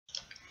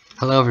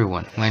Hello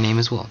everyone, my name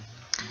is Will.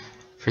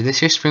 For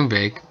this year's spring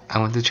break, I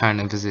went to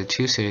China and visited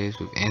two cities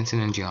with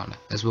Anson and Gianna,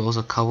 as well as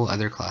a couple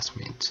other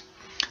classmates.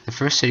 The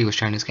first city was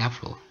China's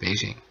capital,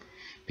 Beijing.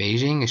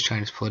 Beijing is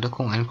China's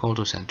political and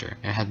cultural center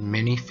and had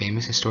many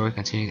famous historic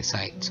and scenic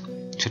sites,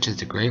 such as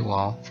the Great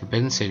Wall,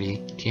 Forbidden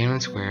City,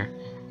 Tiananmen Square,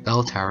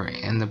 Bell Tower,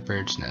 and the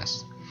Bird's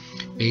Nest.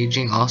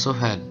 Beijing also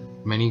had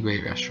many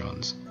great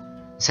restaurants.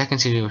 The second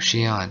city was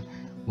Xi'an,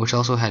 which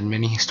also had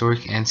many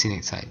historic and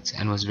scenic sites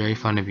and was very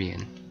fun to be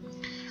in.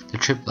 The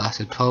trip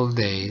lasted 12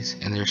 days,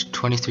 and there's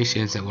 23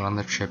 students that went on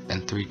the trip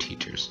and 3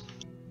 teachers.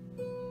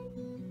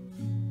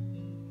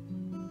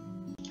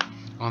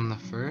 On the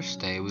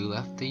first day, we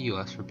left the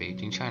US for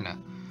Beijing, China.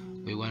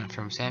 We went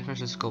from San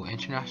Francisco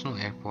International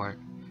Airport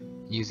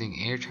using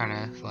Air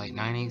China Flight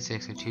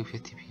 986 at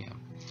 2:50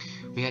 p.m.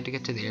 We had to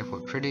get to the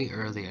airport pretty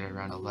early at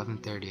around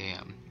 11:30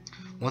 a.m.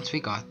 Once we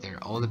got there,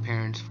 all the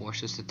parents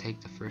forced us to take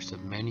the first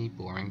of many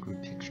boring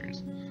group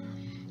pictures.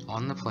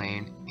 On the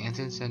plane,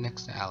 Anson sat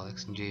next to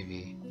Alex and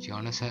JV,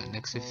 Gianna sat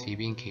next to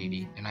Phoebe and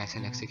Katie, and I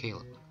sat next to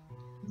Caleb.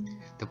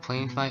 The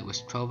plane flight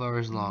was 12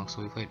 hours long,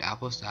 so we played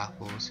apples to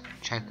apples,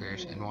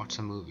 checkers, and watched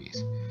some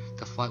movies.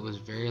 The flight was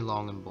very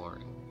long and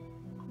boring.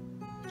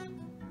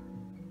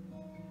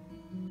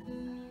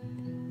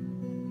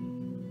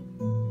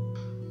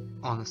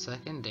 On the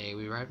second day,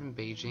 we arrived in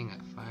Beijing at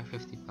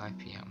 5:55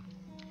 p.m.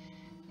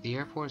 The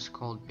airport is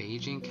called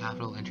Beijing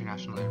Capital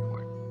International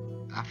Airport.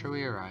 After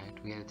we arrived,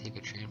 we had to take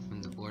a train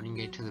from the boarding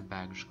gate to the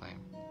baggage claim.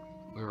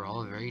 We were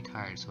all very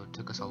tired, so it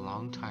took us a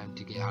long time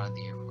to get out of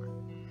the airport.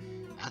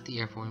 At the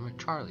airport, we met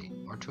Charlie,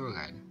 our tour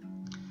guide.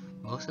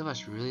 Most of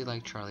us really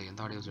liked Charlie and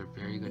thought he was a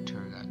very good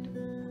tour guide.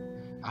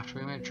 After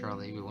we met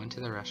Charlie, we went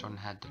to the restaurant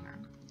and had dinner.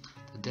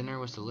 The dinner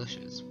was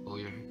delicious, but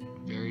we were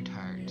very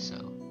tired,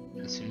 so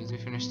as soon as we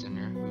finished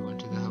dinner, we went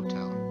to the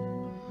hotel.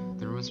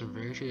 The rooms were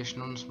very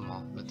traditional and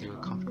small, but they were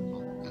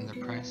comfortable, and the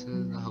price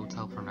of the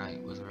hotel per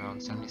night was around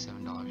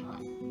 $77 a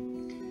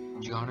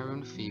night. Gianna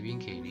roomed with Phoebe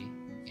and Katie,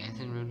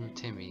 Anthony roomed with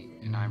Timmy,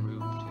 and I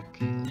roomed with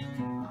Caleb.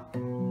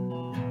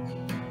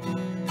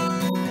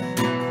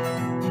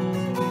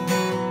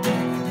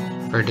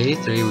 For day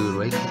 3, we would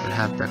wake up and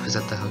have breakfast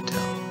at the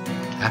hotel.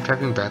 After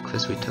having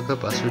breakfast, we took a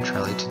bus with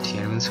Charlie to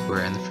Tiananmen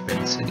Square and the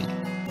Forbidden City.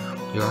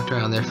 We walked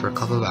around there for a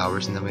couple of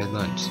hours and then we had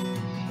lunch.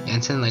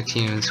 Anson liked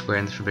Tiananmen Square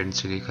and the Forbidden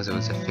City because it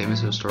was a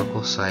famous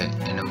historical site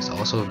and it was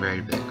also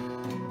very big.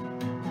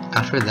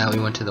 After that, we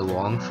went to the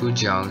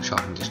Wangfujiang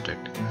shopping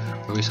district,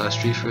 where we saw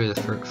street food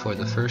for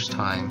the first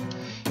time,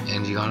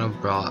 and Gianna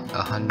brought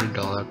a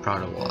 $100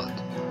 Prada wallet.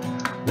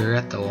 We were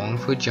at the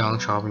Wangfujiang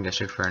shopping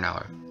district for an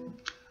hour.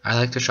 I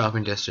liked the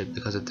shopping district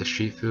because of the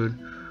street food,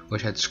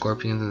 which had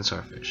scorpions and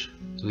starfish.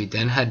 We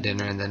then had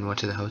dinner and then went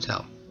to the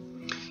hotel.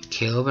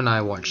 Caleb and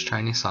I watched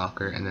Chinese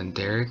soccer, and then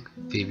Derek,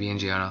 Phoebe, and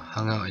Gianna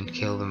hung out in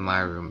Caleb and my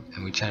room,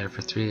 and we chatted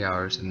for 3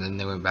 hours, and then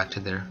they went back to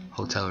their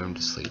hotel room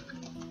to sleep.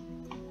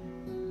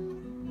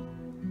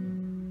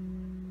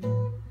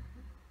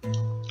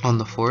 On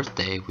the 4th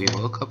day, we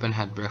woke up and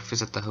had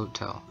breakfast at the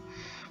hotel.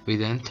 We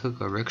then took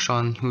a rickshaw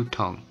in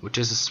Hutong, which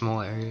is a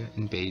small area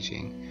in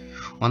Beijing.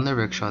 On the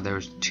rickshaw, there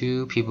was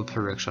 2 people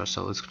per rickshaw,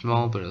 so it was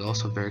small, but it was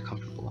also very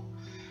comfortable.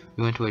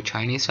 We went to a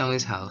Chinese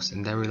family's house,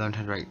 and there we learned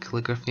how to write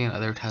calligraphy and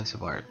other types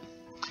of art.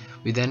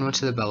 We then went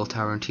to the bell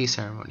tower and tea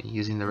ceremony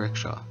using the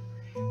rickshaw.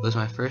 It was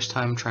my first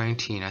time trying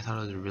tea, and I thought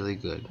it was really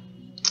good.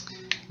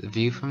 The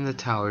view from the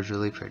tower is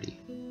really pretty.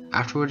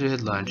 Afterwards, we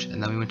had lunch,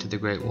 and then we went to the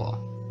Great Wall.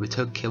 We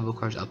took cable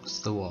cars up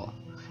to the wall,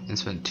 and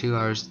spent 2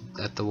 hours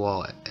at the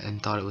wall,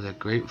 and thought it was a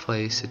great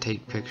place to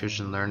take pictures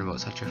and learn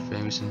about such a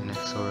famous and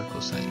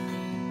historical site.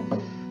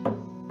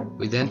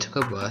 We then took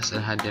a bus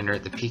and had dinner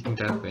at the Peking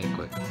Duck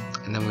Banquet,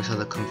 and then we saw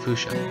the Kung Fu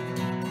show.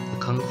 The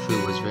Kung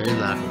Fu was very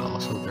loud but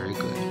also very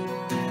good.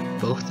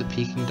 Both the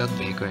Peking Duck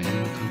Banquet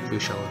and the Kung Fu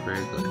show were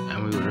very good,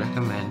 and we would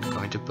recommend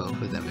going to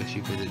both of them if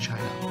you visit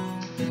China.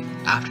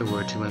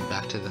 Afterwards, we went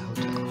back to the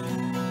hotel.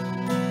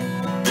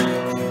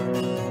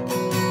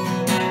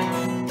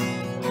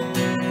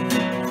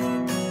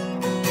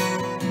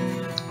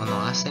 On the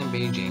last day in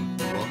Beijing,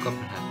 we woke up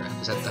and had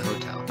breakfast at the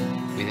hotel.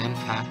 We then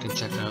packed and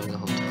checked out of the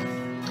hotel.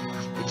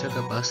 We took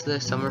a bus to the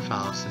summer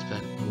palace and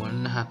spent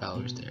 1.5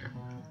 hours there.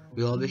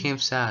 We all became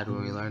sad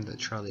when we learned that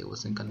Charlie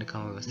wasn't going to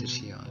come with us to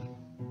Xi'an.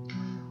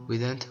 We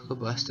then took a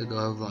bus to go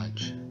have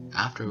lunch.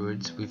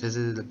 Afterwards, we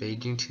visited the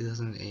Beijing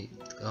 2008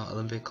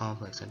 Olympic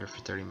Complex Center for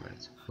 30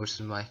 minutes, which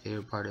is my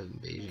favorite part of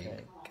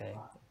Beijing. Okay.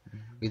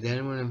 We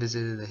then went and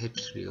visited the Hip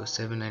Studio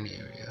 790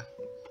 area.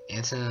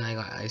 Anson and I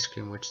got ice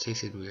cream, which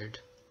tasted weird.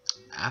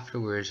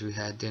 Afterwards, we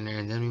had dinner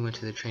and then we went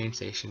to the train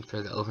station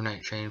for the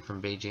overnight train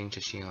from Beijing to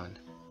Xi'an.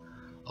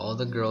 All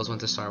the girls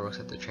went to Starbucks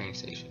at the train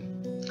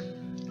station.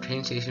 The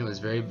train station was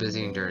very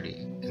busy and dirty,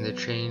 and the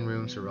train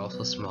rooms were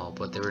also small,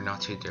 but they were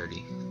not too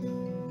dirty.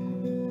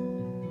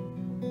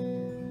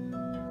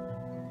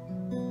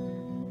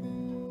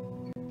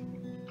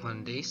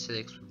 On day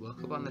 6, we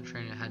woke up on the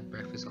train and had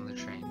breakfast on the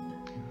train.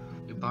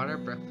 We bought our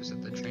breakfast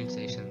at the train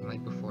station the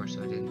night before,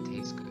 so it didn't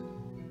taste good.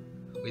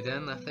 We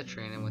then left the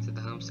train and went to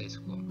the homestay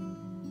school.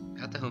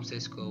 At the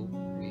homestay school,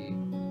 we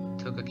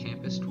took took a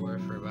campus tour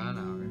for about an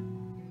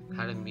hour,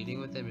 had a meeting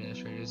with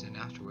administrators, and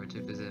afterwards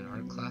we visited an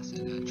art class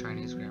and a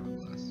Chinese grammar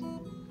class.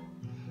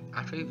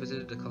 After we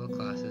visited a couple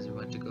classes, we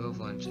went to go have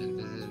lunch and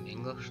visited an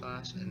English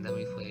class, and then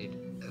we played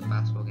a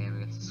basketball game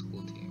against the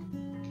school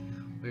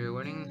team. We were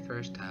winning the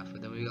first half,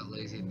 but then we got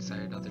lazy and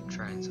decided not to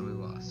try, and so we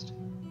lost.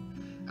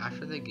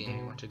 After the game,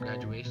 we went to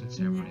graduation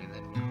ceremony and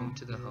then home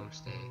to the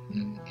homestay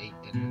and ate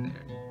dinner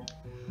there.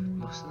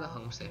 Most of the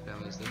homestay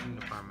families lived in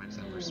apartments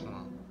that were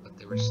small, but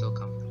they were still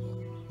comfortable.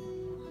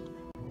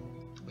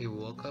 We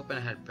woke up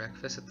and had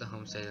breakfast at the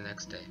homestay the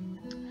next day.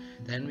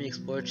 Then we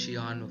explored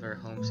Xi'an with our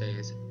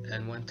homestays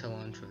and went to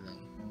lunch with them.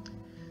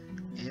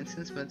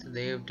 Anson spent the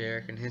day with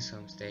Derek in his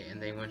homestay and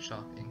they went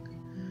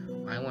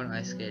shopping. I went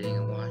ice skating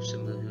and watched a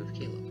movie with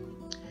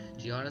Caleb.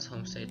 Gianna's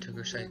homestay took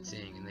her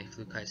sightseeing and they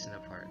flew kites in the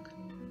park.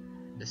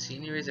 The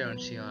scenery around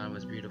Xi'an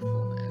was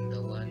beautiful and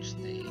the lunch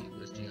they ate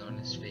was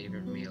Gianna's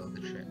favorite meal of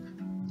the trip.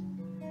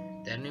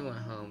 Then we went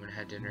home and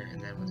had dinner and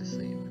then went to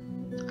sleep.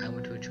 I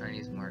went to a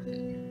Chinese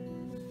market.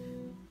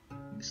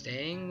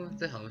 Staying with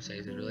the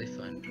homestays was really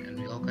fun, and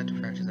we all got to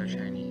practice our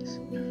Chinese.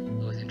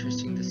 It was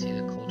interesting to see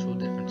the cultural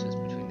differences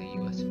between the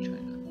US and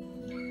China.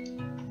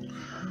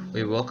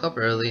 We woke up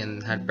early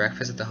and had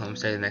breakfast at the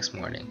homestay the next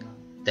morning.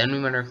 Then we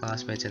met our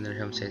classmates in their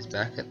homestays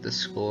back at the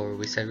school where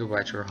we said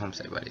goodbye to our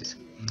homestay buddies.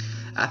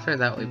 After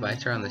that, we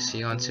biked around the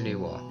Xi'an City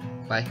Wall.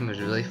 Biking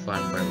was really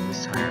fun, but it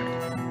was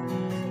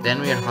tiring.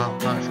 Then we had hot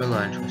pot for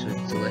lunch, which was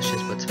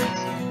delicious but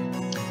spicy.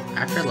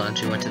 After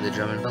lunch, we went to the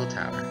Drum and Bell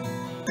Tower.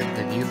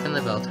 The view from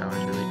the bell tower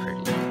was really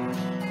pretty.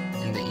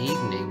 In the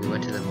evening, we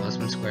went to the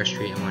Muslim Square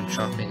Street and went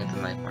shopping at the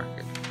night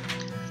market.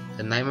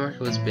 The night market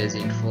was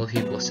busy and full of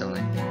people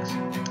selling things.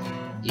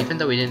 Even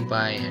though we didn't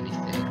buy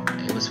anything,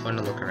 it was fun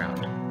to look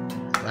around.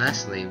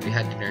 Lastly, we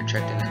had dinner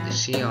checked in at the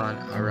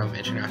Xi'an Aram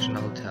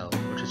International Hotel,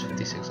 which was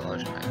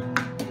 $56 a night.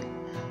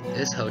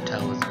 This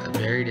hotel was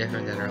very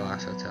different than our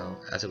last hotel,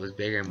 as it was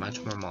bigger and much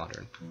more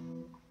modern.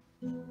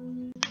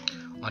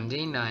 On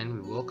day 9, we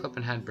woke up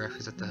and had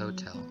breakfast at the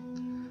hotel.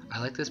 I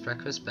liked this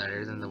breakfast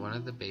better than the one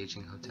at the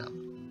Beijing hotel.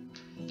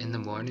 In the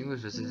morning, we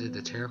visited the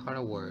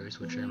Terracotta Warriors,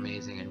 which are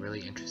amazing and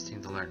really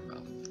interesting to learn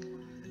about.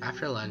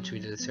 After lunch, we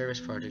did a service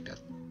project at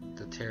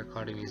the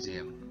Terracotta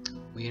Museum.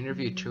 We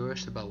interviewed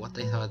tourists about what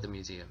they thought of the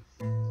museum.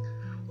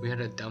 We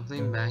had a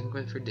dumpling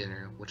banquet for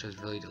dinner, which was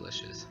really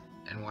delicious,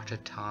 and watched a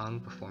Tang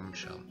performance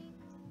show.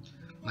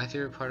 My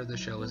favorite part of the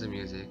show was the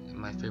music, and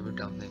my favorite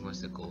dumpling was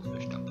the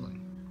goldfish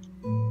dumpling.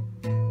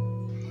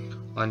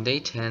 On day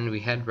 10, we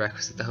had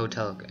breakfast at the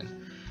hotel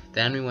again.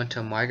 Then we went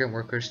to a migrant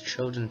workers'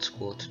 children's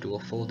school to do a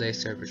full day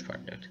service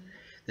project.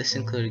 This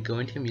included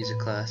going to music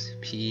class,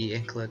 PE,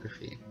 and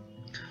calligraphy.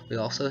 We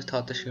also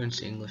taught the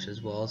students English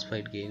as well as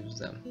played games with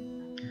them.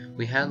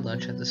 We had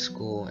lunch at the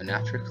school, and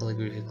after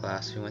calligraphy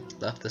class we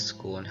left the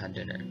school and had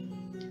dinner.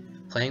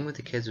 Playing with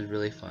the kids was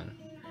really fun.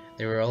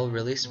 They were all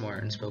really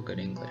smart and spoke good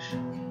English.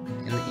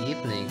 In the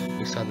evening,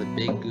 we saw the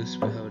Big Goose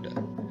Pagoda.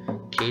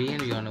 Katie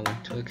and Gianna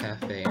went to a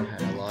cafe and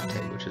had a latte,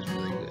 which was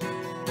really good.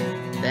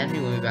 Then we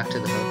went back to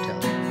the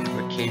hotel,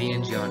 where Katie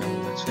and Gianna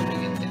went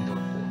swimming in the indoor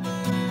pool.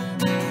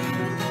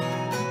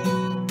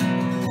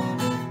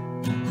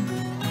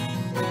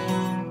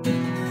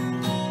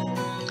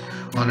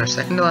 On our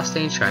second to last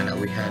day in China,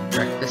 we had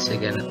breakfast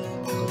again at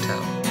the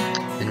hotel.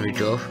 Then we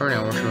drove for an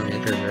hour to a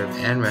nature reserve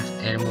and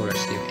animal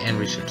rescue and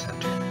research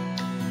center.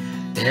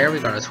 There we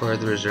got a tour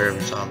of the reserve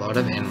and saw a lot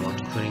of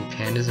animals, including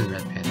pandas and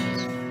red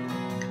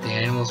pandas. The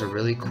animals are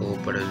really cool,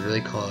 but it was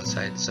really cold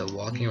outside, so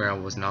walking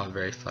around was not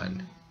very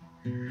fun.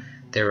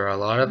 There were a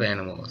lot of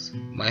animals.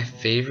 My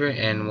favorite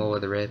animal were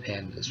the red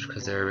pandas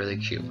because they were really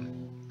cute.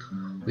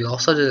 We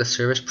also did a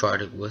service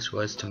project which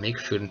was to make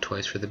food and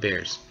toys for the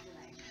bears.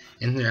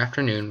 In the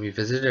afternoon, we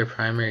visited a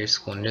primary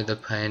school near the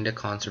panda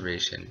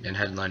conservation and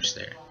had lunch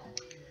there.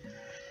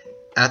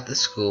 At the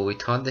school, we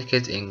taught the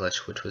kids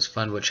English, which was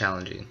fun but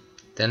challenging.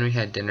 Then we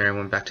had dinner and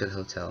went back to the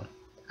hotel.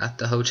 At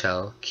the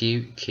hotel,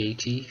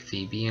 Katie,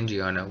 Phoebe, and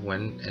Gianna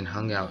went and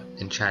hung out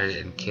and chatted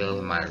in Caleb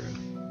and my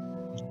room.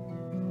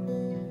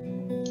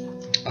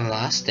 On the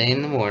last day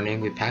in the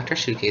morning, we packed our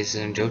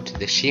suitcases and drove to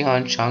the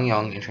Xi'an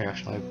Changyang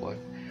International Airport.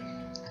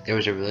 There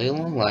was a really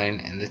long line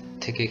at the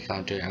ticket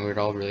counter and we were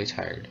all really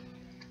tired.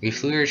 We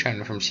flew Air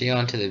China from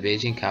Xi'an to the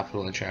Beijing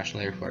Capital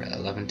International Airport at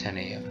 11:10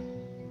 a.m.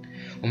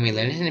 When we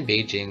landed in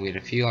Beijing, we had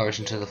a few hours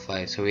until the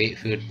flight, so we ate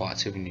food and bought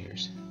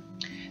souvenirs.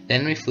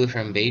 Then we flew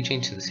from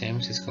Beijing to the San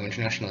Francisco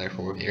International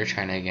Airport with Air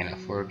China again at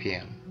 4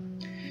 p.m.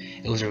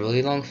 It was a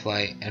really long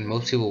flight and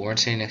most people weren't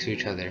sitting next to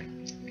each other.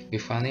 We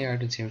finally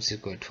arrived in San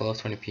Francisco at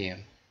 12:20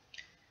 p.m.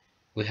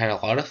 We had a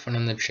lot of fun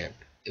on the trip.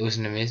 It was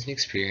an amazing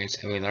experience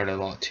and we learned a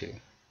lot too.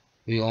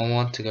 We all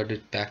want to go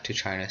back to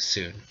China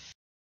soon.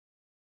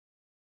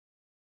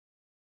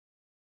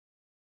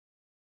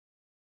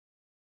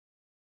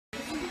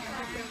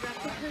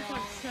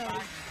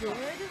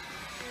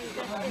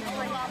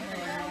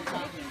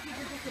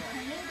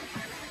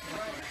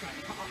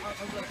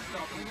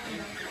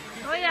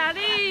 Oh,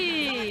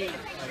 Elise!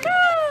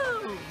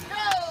 Woo!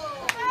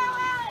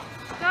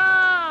 Go,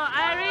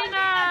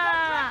 Irina!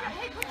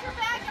 Hey, put your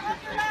bag on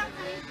your lap.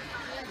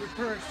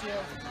 first, yeah.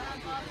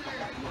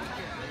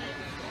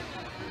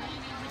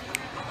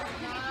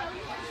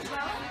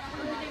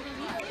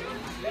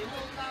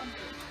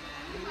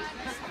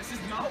 This is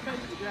not what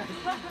you guys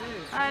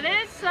did.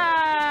 Elise!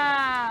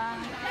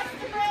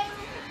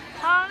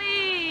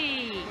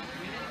 Holly!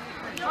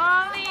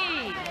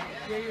 Holly!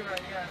 Yeah, you're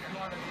right, yeah. Come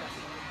on,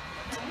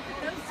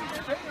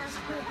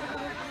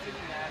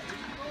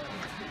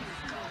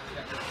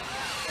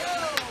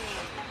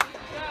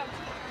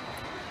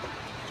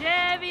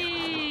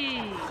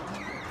 Jebby!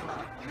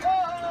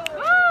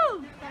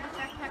 Woo!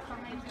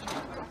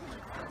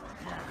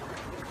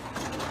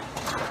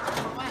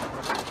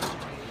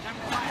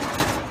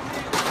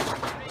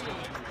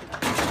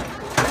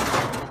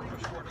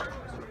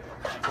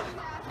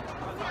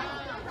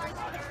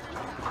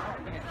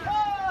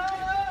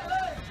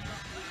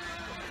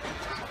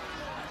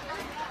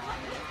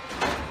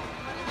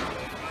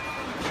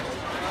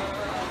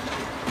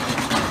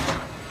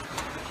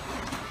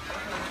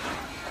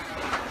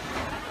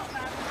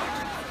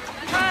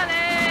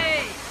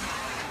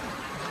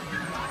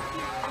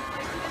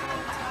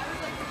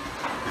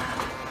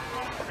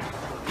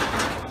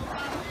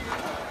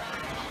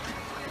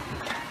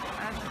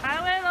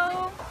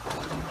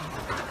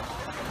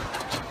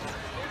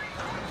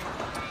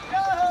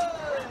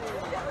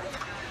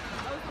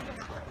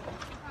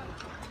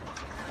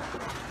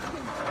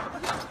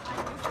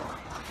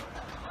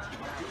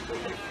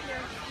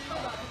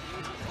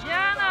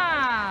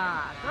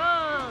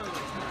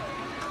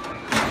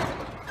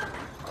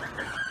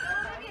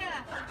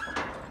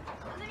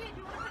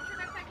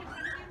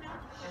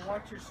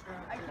 watch your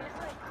strap. I can't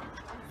like.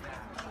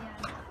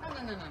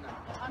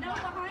 No. No,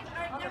 behind. All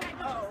right, never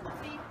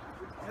mind.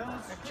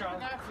 Hills and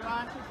Charlie.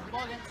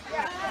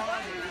 Yeah.